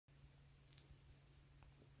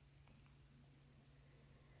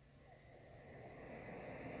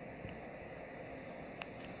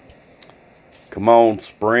Come on,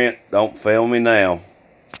 Sprint. Don't fail me now.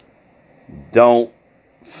 Don't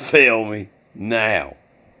fail me now.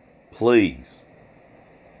 Please.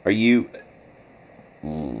 Are you...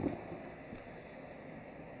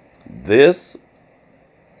 This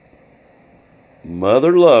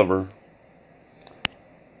mother lover.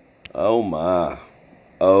 Oh my.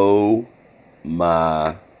 Oh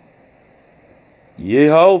my.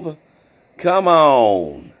 Jehovah. Come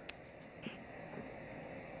on.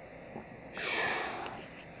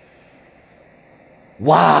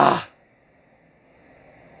 Why?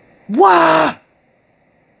 Why?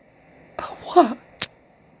 Why?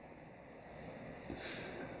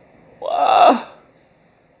 Why?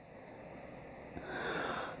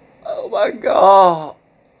 Oh my God.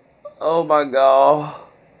 Oh my God.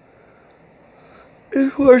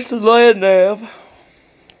 It's worse than land nav.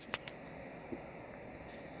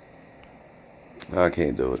 I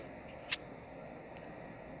can't do it.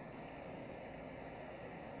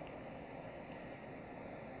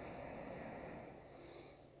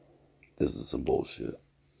 This is some bullshit.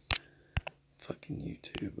 Fucking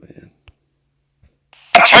YouTube, man.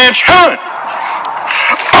 Attention!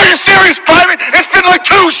 Are you serious, Private? It's been like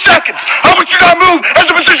 2 seconds! How would you not move as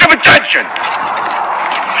a position of attention?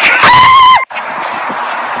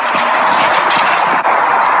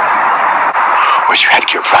 Where's your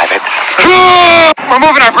headgear, Private? We're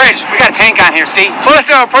moving our bridge. We got a tank on here, see? Well,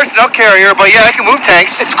 it's not a personnel carrier, but yeah, I can move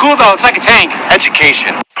tanks. It's cool, though. It's like a tank.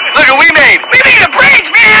 Education. Look what we made! We made a bridge,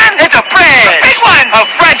 man! It's a bridge! A big one! Of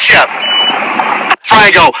friendship!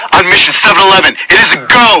 Frago, on mission 711. It is a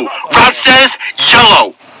go! Route says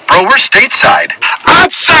yellow. Bro, we're stateside.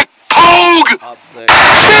 OPSEC Pogue! Get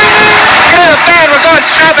in the van, we're going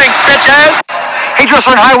shopping, bitches! Hey,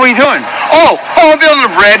 Dressler and High, what are you doing? Oh, I'm building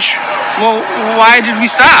a bridge. Well, why did we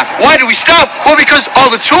stop? Why did we stop? Well, because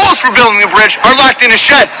all the tools for building the bridge are locked in a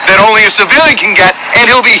shed that only a civilian can get, and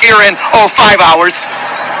he'll be here in, 5 hours.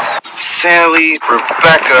 Sally,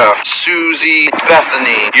 Rebecca, Susie,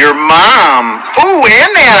 Bethany, your mom. Ooh,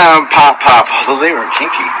 and that Pop. Oh, those names are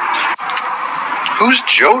kinky. Who's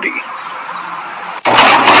Jody?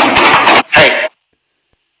 Hey.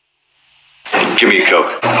 Give me a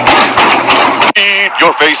Coke. Eat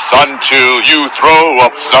your face until you throw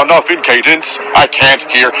up. Sound off in cadence. I can't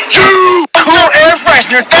hear you. Cool air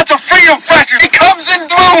freshener. That's a freedom freshener. It comes in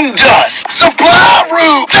moon dust. Supply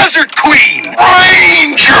room. Desert Queen.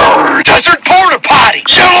 Ranger. Desert porta potty.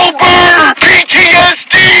 Yellow bird.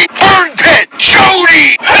 PTSD. Burn pit.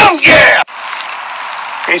 Jody. Hell yeah.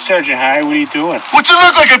 Hey, Sergeant High, what are you doing? What's it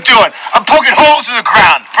look like I'm doing? I'm poking holes in the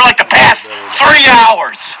ground for like the past 3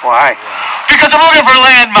 hours. Why? Because I'm looking for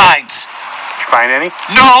landmines. Did you find any?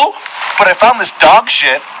 No, but I found this dog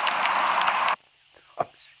shit.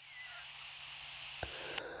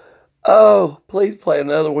 Oh, please play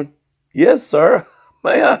another one. Yes, sir.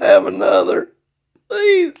 May I have another?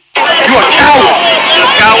 Please. You a coward. You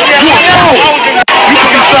a coward. You a coward. You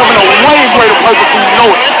put yourself in a way greater purpose than you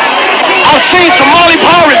know it. I've seen Somali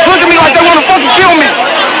pirates look at me like they want to fucking kill me.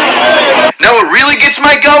 Now what really gets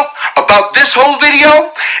my goat about this whole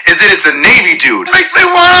video is that it's a Navy dude. Makes me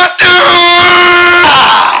wanna do.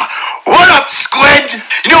 What up, Squid?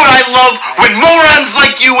 You know what I love? When morons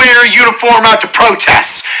like you wear a uniform out to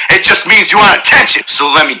protest. It just means you want attention. So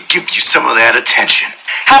let me give you some of that attention.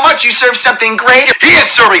 How about you serve something great? He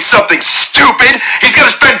ain't serving something stupid. He's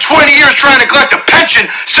gonna spend 20 years trying to collect a pension,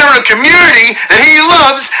 serving a community that he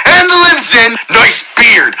loves and lives in. Nice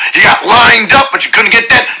beard. You got lined up, but you couldn't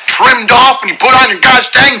get that trimmed off when you put on your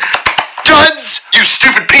gosh dang duds. You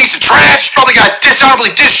stupid piece of trash. Probably got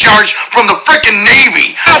dishonorably discharged from the frickin'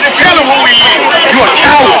 Navy. Now to tell him who he is. You a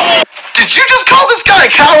coward. Did you just call this guy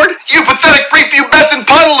a coward? You pathetic prepubescent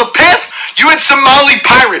puddle of piss? You and Somali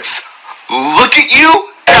pirates. Look at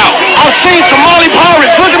you. I've seen Somali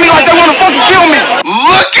pirates look at me like they want to fucking kill me.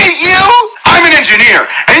 Look at you. I'm an engineer,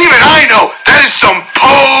 and even I know that is some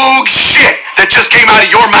pogue shit that just came out of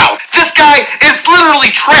your mouth. This guy is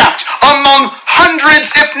literally trapped among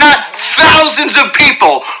hundreds, if not thousands of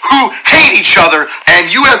people who hate each other, and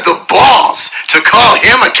you have the balls to call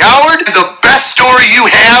him a coward? The best story you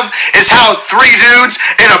have is how 3 dudes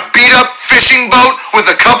in a beat-up fishing boat with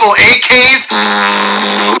a couple AKs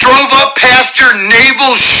drove up past your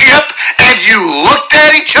naval ship and you looked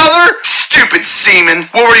at each other? Stupid seaman.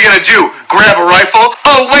 What were you gonna do? Grab a rifle?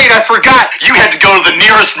 Oh wait, I forgot. You had to go to the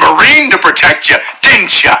nearest Marine to protect you,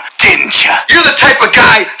 didn't ya? You're the type of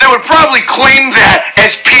guy that would probably claim that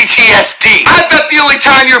as PTSD. I bet the only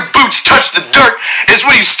time your boots touched the dirt is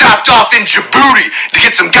when you stopped off in Djibouti to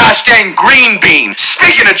get some gosh dang green beans.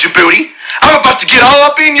 Speaking of Djibouti, I'm about to get all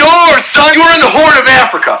up in yours, son. You're in the Horn of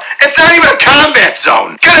Africa. It's not even a combat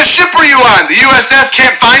zone. What kind of ship are you on? The USS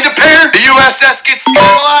Can't Find a Pair? The USS Get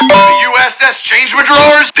Scatterlocked? The USS Change My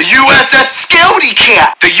Drawers? The USS Scouty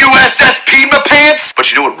Cat? The USS Peed My Pants? But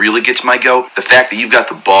you know what really gets my goat? The fact that you've got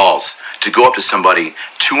the balls to go up to somebody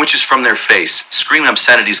 2 inches from their face, scream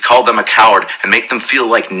obscenities, call them a coward, and make them feel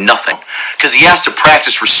like nothing. Because he has to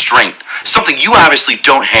practice restraint. Something you obviously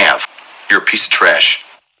don't have. You're a piece of trash.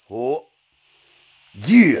 Oh.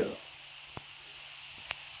 Yeah.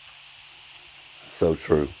 So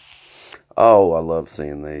true. Oh, I love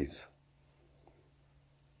seeing these.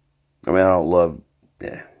 I mean, I don't love...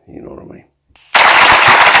 Yeah, you know what I mean.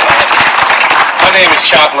 My name is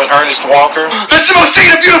Chaplain Ernest Walker. That's the most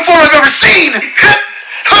stand-up uniform I've ever seen!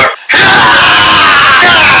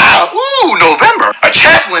 Ooh, November. A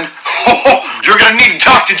chaplain? Oh, you're gonna need to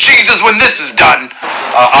talk to Jesus when this is done.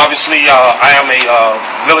 Obviously, I am a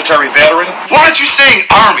military veteran. Why aren't you saying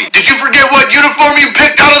Army? Did you forget what uniform you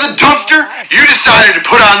picked out of the dumpster? You decided to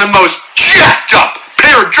put on the most jacked up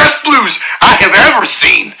pair of dress blues I have ever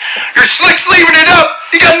seen. You're slick sleeving it up.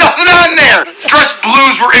 You got nothing on there. Dress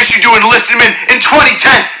blues were issued to enlisted men in 2010.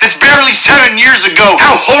 That's barely 7 years ago.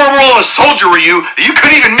 How horrible of a soldier were you that you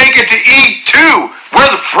couldn't even make it to E2? Where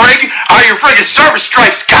the frig are your friggin' service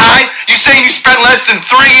stripes, guy? You saying you spent less than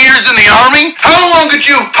 3 years in the Army? How long could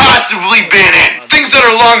you have possibly been in? Things that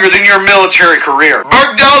are longer than your military career.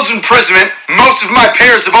 Bergdahl's imprisonment, most of my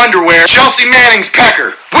pairs of underwear, Chelsea Manning's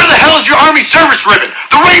pecker. Where the hell is your Army service ribbon?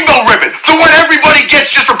 The rainbow ribbon, the one everybody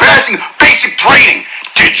gets just for passing basic training.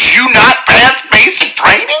 Did you not pass basic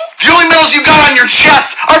training? The only medals you got on your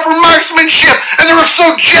chest are for marksmanship, and they were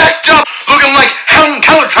so jacked up, looking like Helen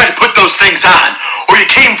Keller tried to put those things on. Or you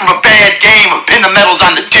came from a bad game and pinned the medals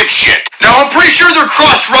on the dipshit. Now, I'm pretty sure they're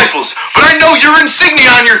cross rifles, but I know your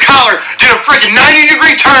insignia on your collar did a freaking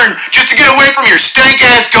 90-degree turn just to get away from your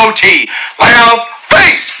stank-ass goatee. Loud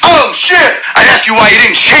face! Oh, shit! I asked you why you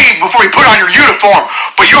didn't shave before you put on your uniform,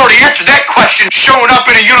 but you already answered that question, showing up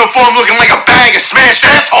in a uniform looking like a bag of smashed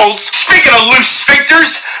assholes. Speaking of loose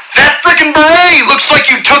sphincters, that frickin' beret looks like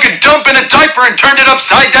you took a dump in a diaper and turned it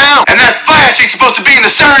upside down. And that flash ain't supposed to be in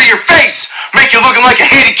the center of your face, make you looking like a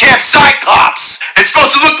handicapped cyclops. It's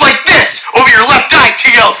supposed to look like this over your left eye,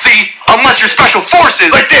 TLC. Unless you're special forces,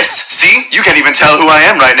 like this. See? You can't even tell who I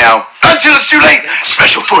am right now. Until it's too late.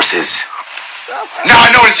 Special forces. Now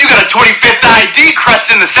I notice you got a 25th ID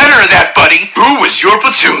crest in the center of that, buddy. Who was your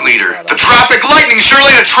platoon leader? The Tropic Lightning sure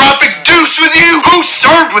laid a tropic deuce with you. Who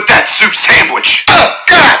served with that soup sandwich? Oh,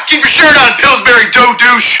 God, keep your shirt on, Pillsbury dough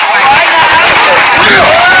douche.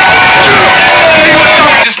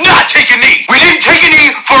 Does not take a knee. We didn't take a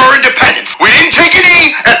knee for our independence. We didn't take a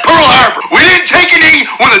knee at Pearl Harbor. We didn't take a knee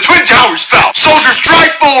when the Twin Towers fell. Soldiers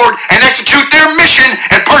strike forward and execute their mission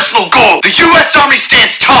and personal goal. The U.S. Army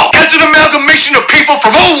stands tall as an amalgamation of people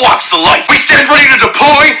from all walks of life. We stand ready to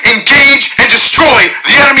deploy, engage, and destroy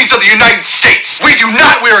the enemies of the United States. We do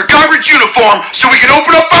not wear a garbage uniform so we can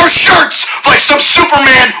open up our shirts like some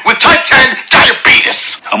Superman with type 10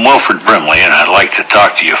 diabetes. I'm Wilfred Brimley, and I'd like to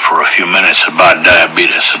talk to you for a few minutes about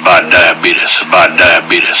diabetes, about diabetes, about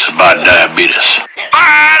diabetes, about diabetes.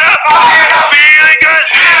 Feeling good,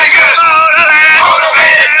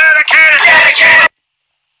 motivated, dedicated.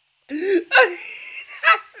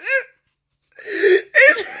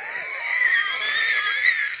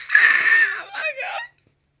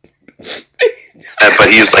 But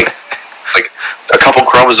he was like a couple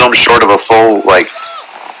chromosomes short of a full,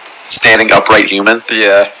 standing upright human.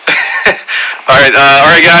 Yeah. All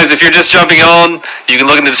right, guys. If you're just jumping on, you can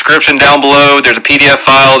look in the description down below. There's a PDF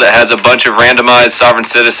file that has a bunch of randomized Sovereign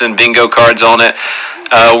Citizen bingo cards on it.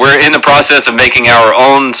 We're in the process of making our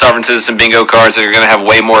own Sovereign Citizen bingo cards that are going to have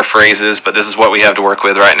way more phrases, but this is what we have to work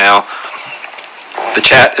with right now. The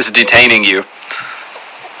chat is detaining you.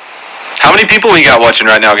 How many people we got watching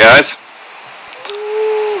right now, guys?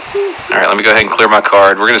 All right, let me go ahead and clear my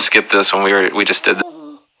card. We're going to skip this one. We just did this.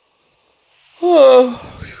 Oh,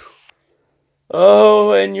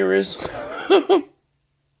 aneurysm.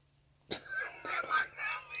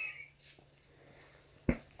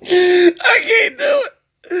 I can't do it.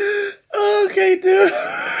 Oh, I can't do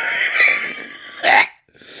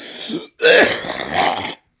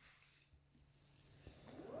it.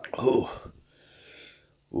 Oh.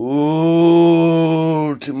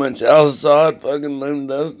 Ooh, too much outside fucking moon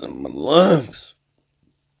dust in my lungs.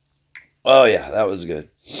 Oh, yeah, that was good.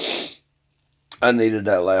 I needed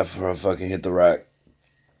that laugh before I fucking hit the rack.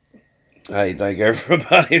 Hey, thank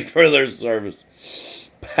everybody for their service.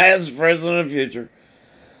 Past, present, and future.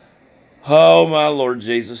 Oh, my Lord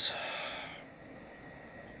Jesus.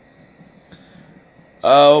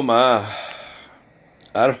 Oh my.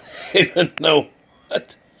 I don't even know what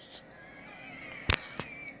to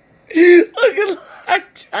say. Look at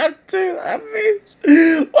I do. I mean,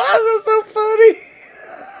 why is it so funny?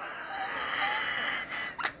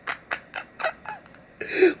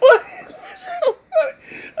 What is so funny?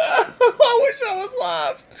 I wish I was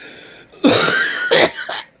live.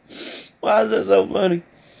 Why is it so funny?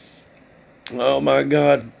 Oh my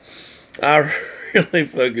God. I really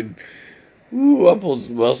fucking... Ooh, I pulled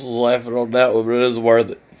some muscles laughing on that one, but it is worth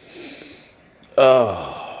it.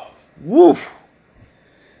 Oh. Woo.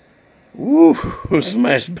 Woo.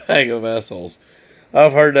 Smash bag of assholes.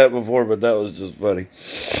 I've heard that before, but that was just funny.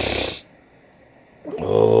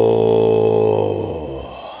 Oh.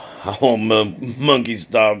 I want monkey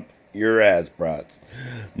stomp your ass, brats.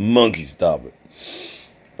 Monkey stomp it.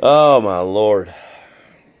 Oh, my Lord.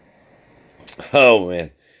 Oh,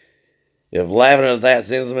 man. If laughing at that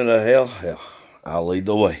sends me to hell, I'll lead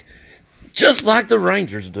the way. Just like the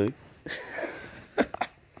Rangers do.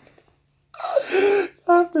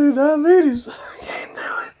 I do diabetes. I can't do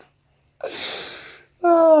it.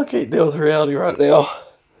 Oh, I can't deal with reality right now.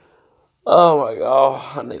 Oh, my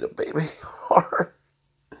God. I need a baby heart.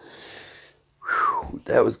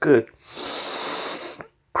 That was good.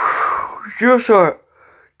 Drill Sergeant.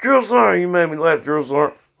 Drill Sergeant, you made me laugh, Drill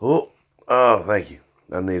Sergeant. Oh, thank you.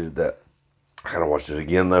 I needed that. I gotta watch it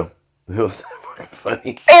again, though. It was so fucking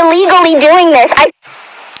funny. Illegally doing this.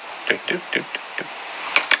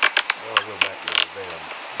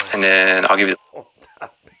 And then I'll give you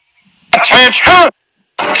Attention!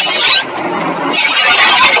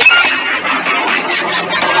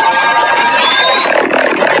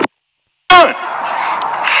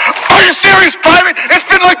 Are you serious, Private? It's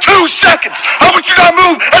been like 2 seconds. How would you not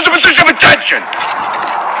move as a position of attention?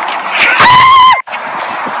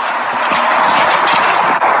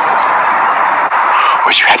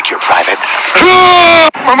 Where's your headgear, Private?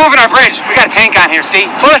 We're moving our bridge. We got a tank on here, see?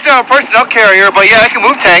 Well, it's not a personnel carrier, but yeah, I can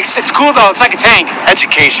move tanks. It's cool though, it's like a tank.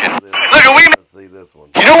 Education. Look, we... See this one.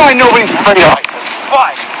 You know why nobody's afraid of ISIS?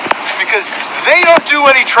 Why? Because they don't do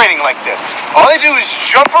any training like this. All they do is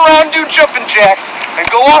jump around, do jumping jacks, and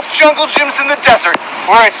go off jungle gyms in the desert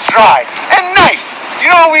where it's dry and nice. You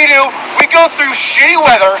know what we do? We go through shitty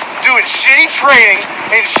weather, doing shitty training,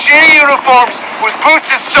 in shitty uniforms with boots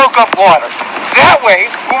that soak up water. That way,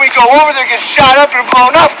 when we go over there and get shot up and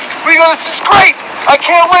blown up, we go, this is great. I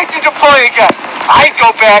can't wait to deploy again. I'd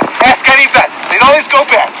go back, ask any vet. They'd always go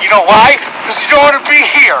back. You know why? Because you don't want to be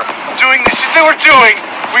here doing the shit that we're doing.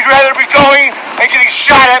 We'd rather be going and getting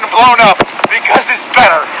shot at and blown up because it's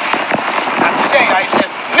better. Not today, ISIS.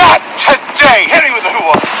 Not today. Hit me with the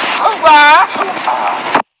hoo-ah. Hoo-ah.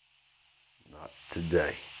 Not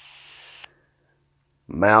today.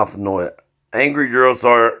 Mouth noise. Angry Drill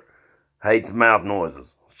Sergeant hates mouth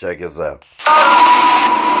noises. Let's check this out.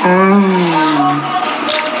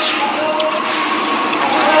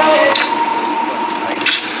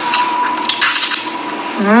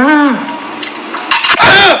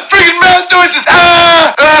 Freaking mouth noises!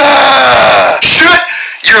 Shut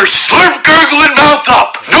your slurp gurgling mouth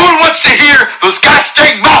up! No one wants to hear those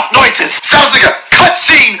goddamn mouth noises! Sounds like a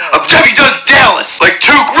cutscene of Debbie Does Dallas, like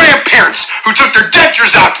 2 grandparents who took their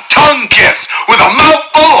dentures out to tongue kiss with a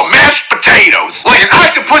mouthful of mashed potatoes, like an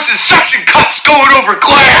octopus's suction cups going over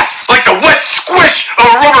glass, like the wet squish of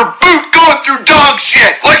a rubber boot going through dog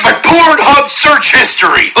shit, like my Pornhub search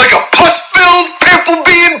history, like a pus-filled pimple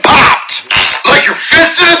being popped, like your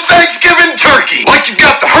fist in a Thanksgiving turkey, like you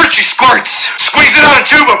got the Hershey squirts, squeezing out a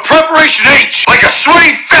tube of Preparation H, like a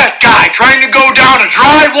sweaty fat guy trying to go down a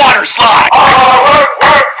dry water slide.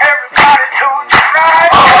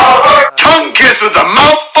 Tongue kiss with a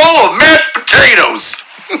mouthful of mashed potatoes.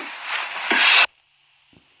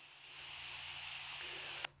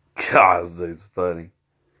 God, this dude's funny.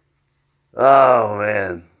 Oh,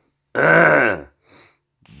 man.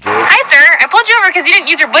 Hi, sir. I pulled you over because you didn't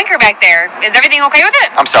use your blinker back there. Is everything okay with it?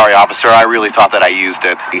 I'm sorry, officer. I really thought that I used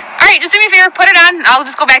it. All right, just do me a favor. Put it on. I'll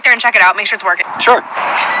just go back there and check it out. Make sure it's working. Sure.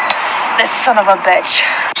 This son of a bitch.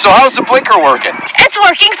 So how's the blinker working? It's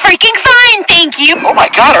working freaking fine, thank you. Oh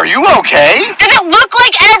my God, are you okay? Does it look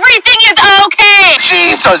like everything is okay?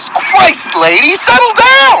 Jesus Christ, lady, settle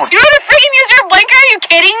down. You know how to freaking use your blinker? Are you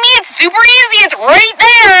kidding me? It's super easy. It's right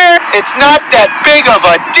there. It's not that big of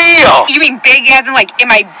a deal. You mean big as in like,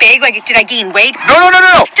 am I big? Like, did I gain weight? No.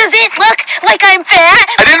 Does it look like I'm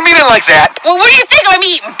fat? I didn't mean it like that. Well, what do you think? I'm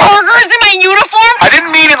eating burgers in my uniform? I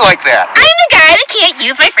didn't mean it like that. I'm the guy that can't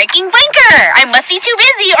use my freaking blinker. I must be too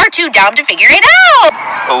busy or too dumb to figure it out.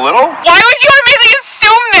 A little? Why would you automatically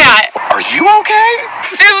assume that? Are you okay?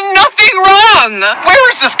 There's nothing wrong. Where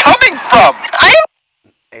is this coming from? I'm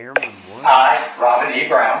Airman what? I, Robin E.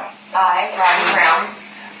 Brown, I, Robin Brown,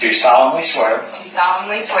 do solemnly swear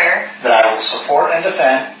that I will support and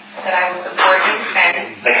defend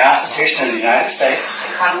the Constitution of the United States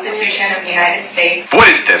Constitution of the United States. What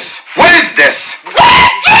is this? What is this?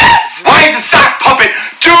 Why is a sock puppet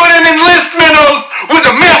doing an enlistment oath with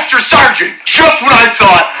a master sergeant? Just what I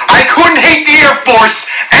thought. I couldn't hate the Air Force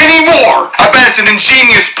anymore. I bet it's an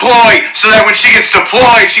ingenious ploy so that when she gets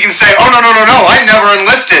deployed, she can say, oh, no, I never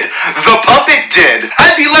enlisted. The puppet did.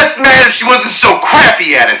 I'd be less mad if she wasn't so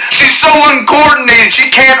crappy at it. She's so uncoordinated, she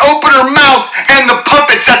can't open her mouth and the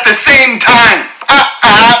puppets at the same time.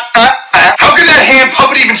 How can that hand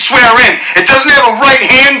puppet even swear in? It doesn't have a right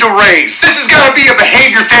hand to raise. This has got to be a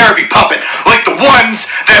behavior therapy puppet, like the ones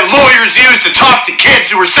that lawyers use to talk to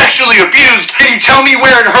kids who were sexually abused. Can you tell me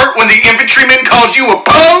where it hurt when the infantryman called you a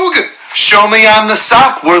pogue? Show me on the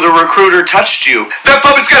sock where the recruiter touched you. That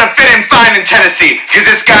puppet's gonna fit in fine in Tennessee, because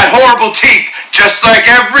it's got horrible teeth, just like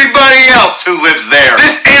everybody else who lives there.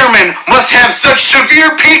 This airman must have such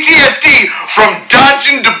severe PTSD from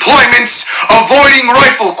dodging deployments, avoiding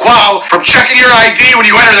rifle qual, from checking your ID when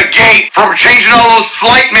you enter the gate, from changing all those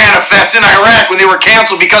flight manifests in Iraq when they were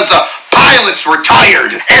canceled because the pilots were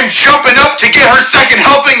tired, and jumping up to get her second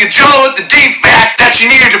helping of Jello at the DFAC that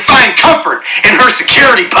she needed to find comfort in her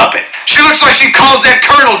security puppet. She looks like she calls that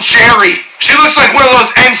Colonel Jerry. She looks like one of those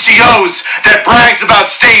NCOs that brags about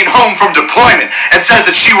staying home from deployment and says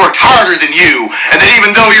that she worked harder than you, and that even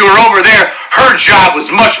though you were over there, her job was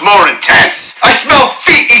much more intense. I smell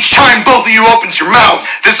feet each time both of you opens your mouth.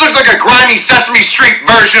 This looks like a grimy Sesame Street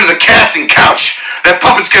version of the casting couch. That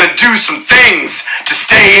puppet's gonna do some things to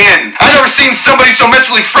stay in. I've never seen somebody so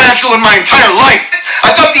mentally fragile in my entire life. I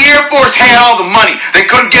thought the Air Force had all the money. They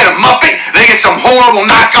couldn't get a Muppet. They get some horrible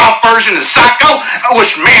knockoff version of Socko. I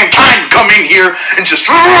wish mankind would come in here and just...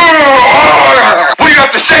 What do you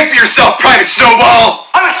have to say for yourself, Private Snowball?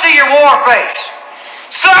 Let me see your war face.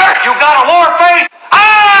 Sir, you got a war face?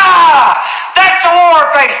 Ah! That's a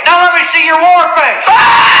war face. Now let me see your war face.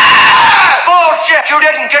 Ah! Bullshit. You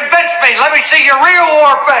didn't convince me. Let me see your real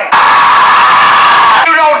war face. Ah!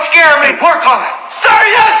 You don't scare me. Work on it. Sir,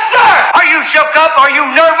 yes, sir. Are you shook up? Are you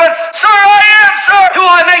nervous? Sir, I am, sir. Do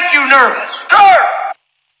I make you nervous? Sir.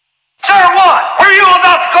 Sir, what? Were you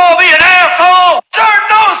about to call me an asshole? Sir,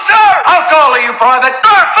 no, sir. How tall are you, Private?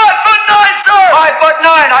 Sir, 5'9", sir. 5'9".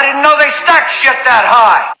 I didn't know they stacked shit that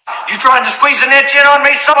high. You trying to squeeze an inch in on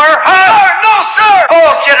me somewhere? Huh? Sir, no, sir.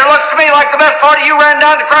 Bullshit. It looks to me like the best part of you ran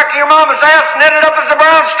down the crack of your mama's ass and ended up as a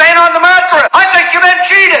brown stain on the mattress. I think you've been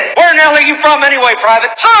cheated. Where in the hell are you from anyway,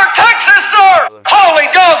 Private? Sir, Texas, sir. Holy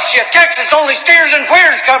dog shit. Texas, only steers and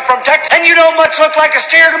queers come from Texas. And you don't much look like a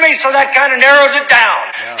steer to me, so that kind of narrows it down.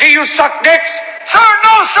 Yeah. Do you suck dicks? Sir,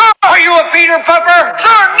 no, sir. Are you a Peter Pepper?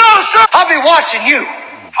 Sir, no, sir. I'll be watching you.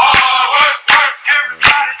 All work,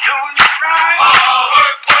 everybody doing it right. All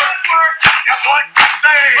work, that's what you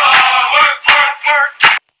say. All work.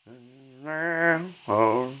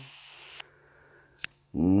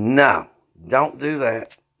 No, don't do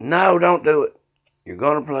that. No, don't do it. You're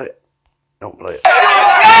gonna play it. Don't play it. God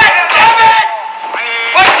damn it!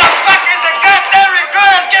 What the fuck is the goddamn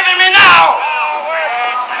recruiter's giving me now?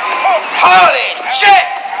 Holy shit!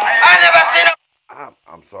 I never seen a...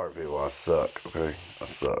 I'm sorry, people. I suck, okay? I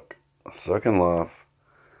suck. I suck in life.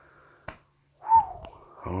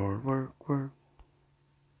 Hard work.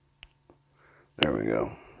 There we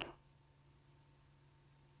go.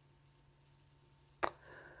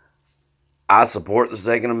 I support the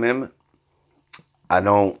Second Amendment. I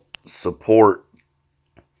don't support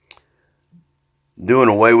doing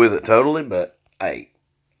away with it totally, but hey,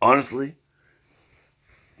 honestly,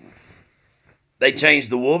 they change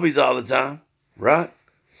the whoopies all the time, right?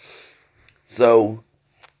 So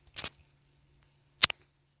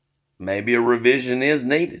maybe a revision is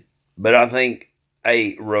needed, but I think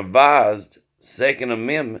a revised Second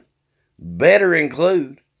Amendment better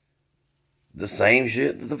include the same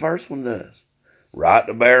shit that the first one does. Right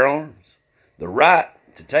to bear arms. The right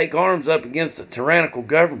to take arms up against a tyrannical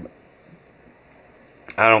government.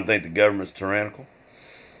 I don't think the government's tyrannical.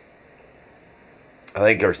 I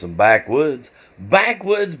think there's some backwoods.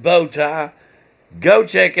 Backwoods bow tie. Go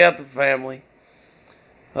check out the family.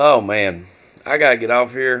 Oh man. I gotta get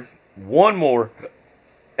off here. One more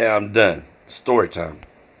and I'm done. Story time.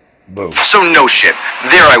 Boom. So no shit.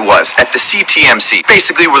 There I was, at the CTMC,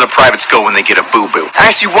 basically where the privates go when they get a boo-boo. And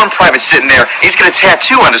I see one private sitting there, and he's got a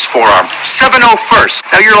tattoo on his forearm, 701st.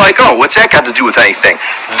 Now you're like, oh, what's that got to do with anything?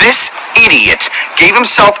 This idiot gave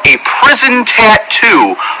himself a prison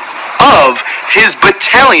tattoo of his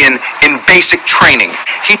battalion in basic training.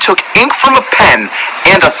 He took ink from a pen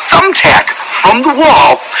and a thumbtack from the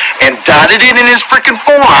wall and dotted it in his freaking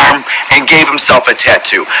forearm and gave himself a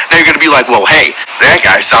tattoo. Now you're gonna be like, well, hey, that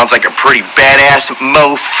guy sounds like a pretty badass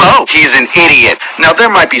mofo. He's an idiot. Now there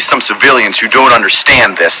might be some civilians who don't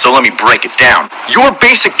understand this, so let me break it down. Your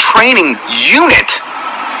basic training unit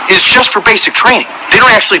is just for basic training. They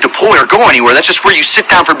don't actually deploy or go anywhere. That's just where you sit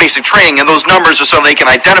down for basic training, and those numbers are so they can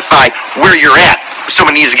identify where you're at if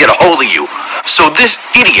someone needs to get a hold of you. So this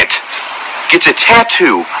idiot gets a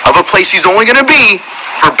tattoo of a place he's only gonna be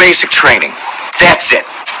for basic training. That's it.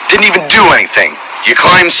 Didn't even do anything. You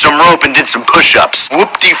climbed some rope and did some push-ups.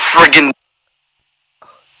 Whoop-de-friggin'.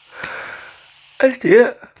 That's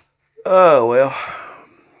it. Oh, well.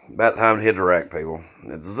 About time to hit the rack, people.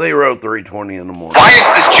 It's 03:20 in the morning. Why is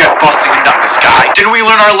this jet busting a nut in the sky? Didn't we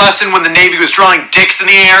learn our lesson when the Navy was drawing dicks in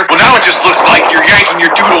the air? Well, now it just looks like you're yanking your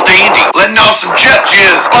doodle dandy, letting off some jet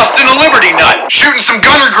jizz, busting a Liberty nut, shooting some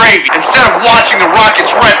gunner gravy. Instead of watching the rocket's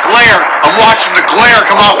red glare, I'm watching the glare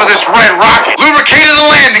come off of this red rocket. Lubricated the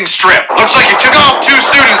landing strip. Looks like you took off too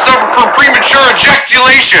soon and suffered from premature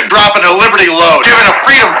ejaculation. Dropping a Liberty load, giving a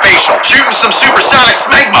freedom facial, shooting some supersonic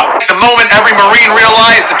smegma. The moment every Marine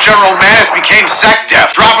realized that General Mattis became sec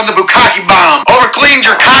deaf, dropping the Bukkake bomb, overcleaned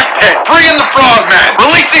your cockpit, freeing the frogman,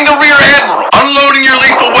 releasing the rear admiral, unloading your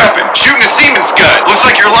lethal weapon, shooting a Siemens gun. Looks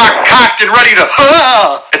like you're locked, cocked, and ready to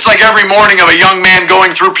It's like every morning of a young man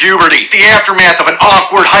going through puberty, the aftermath of an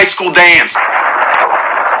awkward high school dance.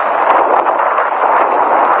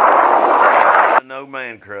 No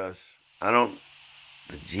man crush.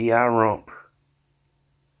 The GI romper.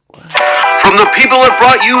 From the people that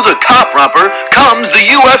brought you the cop romper comes the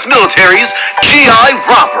U.S. military's GI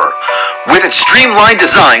romper. With its streamlined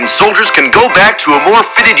design, soldiers can go back to a more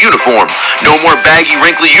fitted uniform. No more baggy,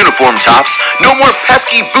 wrinkly uniform tops. No more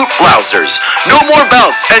pesky boot blousers. No more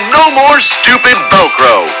belts, and no more stupid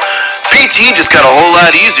Velcro. PT just got a whole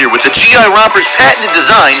lot easier with the GI Romper's patented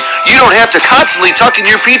design. You don't have to constantly tuck in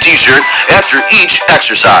your PT shirt after each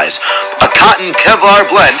exercise. A cotton Kevlar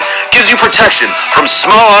blend gives you protection from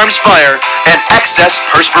small arms fire and excess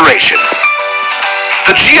perspiration.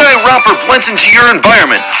 The GI Romper blends into your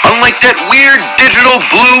environment, unlike that weird digital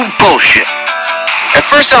blue bullshit. At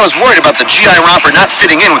first I was worried about the GI Romper not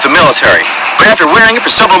fitting in with the military, but after wearing it for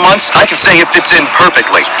several months, I can say it fits in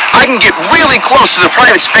perfectly. I can get really close to the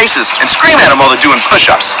privates' faces and scream at them while they're doing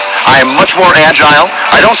push-ups. I am much more agile,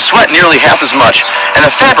 I don't sweat nearly half as much, and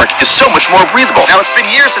the fabric is so much more breathable. Now it's been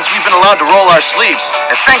years since we've been allowed to roll our sleeves,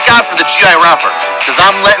 and thank God for the GI Romper, because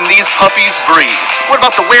I'm letting these puppies breathe. What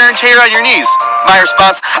about the wear and tear on your knees? My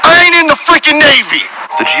response, I ain't in the freaking Navy!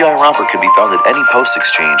 The GI Romper can be found at any post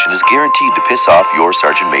exchange and is guaranteed to piss off your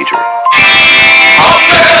Sergeant Major.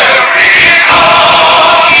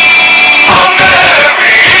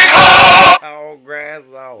 All grass,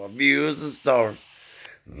 all views and stars.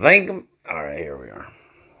 Thank 'em. Alright, here we are.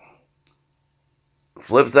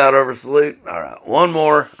 Flips out over salute. Alright, one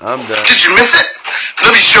more. I'm done. Did you miss it?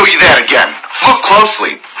 Let me show you that again. Look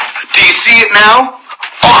closely. Do you see it now?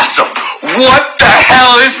 Awesome. What the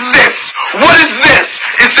hell is this? What is this?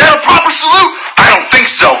 Is that a proper salute? I don't think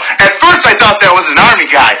so. At first I thought that was an army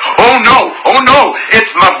guy. Oh no,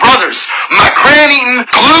 it's my brothers. My cran-eating,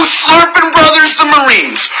 glue-slurping brothers, the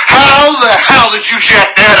Marines. How the hell did you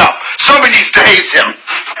jack that up? Somebody needs to haze him.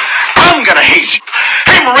 I'm gonna haze you.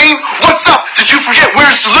 Hey Marine, what's up? Did you forget where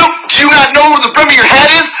to salute? Do you not know where the brim of your hat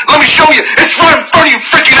is? Let me show you. It's right in front of your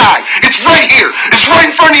freaking eye. It's right here. It's right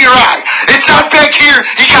in front of your eye. It's not back here,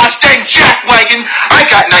 you gosh dang jackwagon. I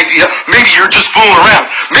got an idea. Maybe you're just fooling around.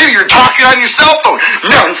 Maybe you're talking on your cell phone.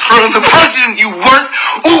 Not in front of the president, you weren't.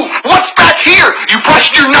 Ooh, what's back here? You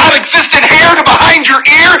brushed your non-existent hair to behind your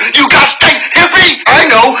ear? You gosh dang hippie! I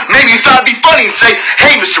know. Maybe you thought it'd be funny and say,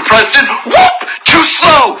 hey, Mr. President, whoop! Too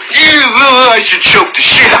slow! I should choke the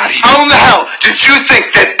shit out of you. How in the hell did you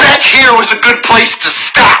think that back here was a good place to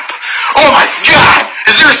stop? Oh my God!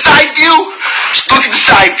 Is there a side view? Just look at the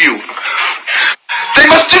side view. They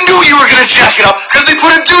must have knew you were gonna jack it up because they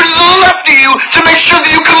put a dude to the left of you to make sure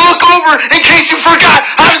that you could look over in case you forgot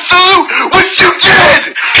how to salute, which you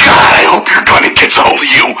did! God, I hope your gunny gets a hold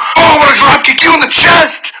of you. Oh, I'm gonna drop kick you in the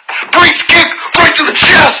chest! Breach kick right to the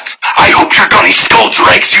chest! I hope your gunny skull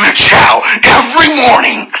drags you to chow every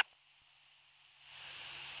morning!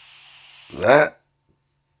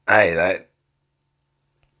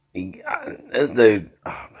 This dude,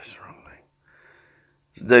 that's the wrong thing.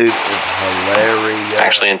 This dude is hilarious.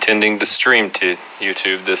 Actually intending to stream to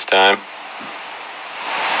YouTube this time.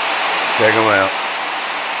 Check him out.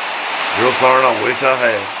 Drill sergeant, I wish I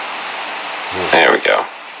had. There we go.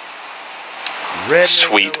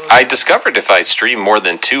 Sweet. I discovered if I stream more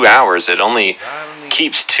than 2 hours, it only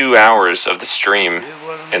keeps 2 hours of the stream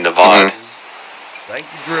in the VOD. Thank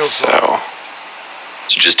you, Drill. So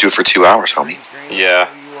just do it for 2 hours, homie. yeah,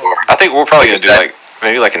 I think we're probably gonna do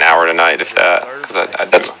maybe an hour tonight, if that, because I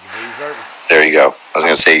do. There you go. I was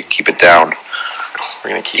gonna say keep it down.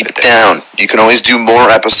 We're gonna keep it down. You can always do more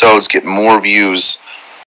episodes, get more views.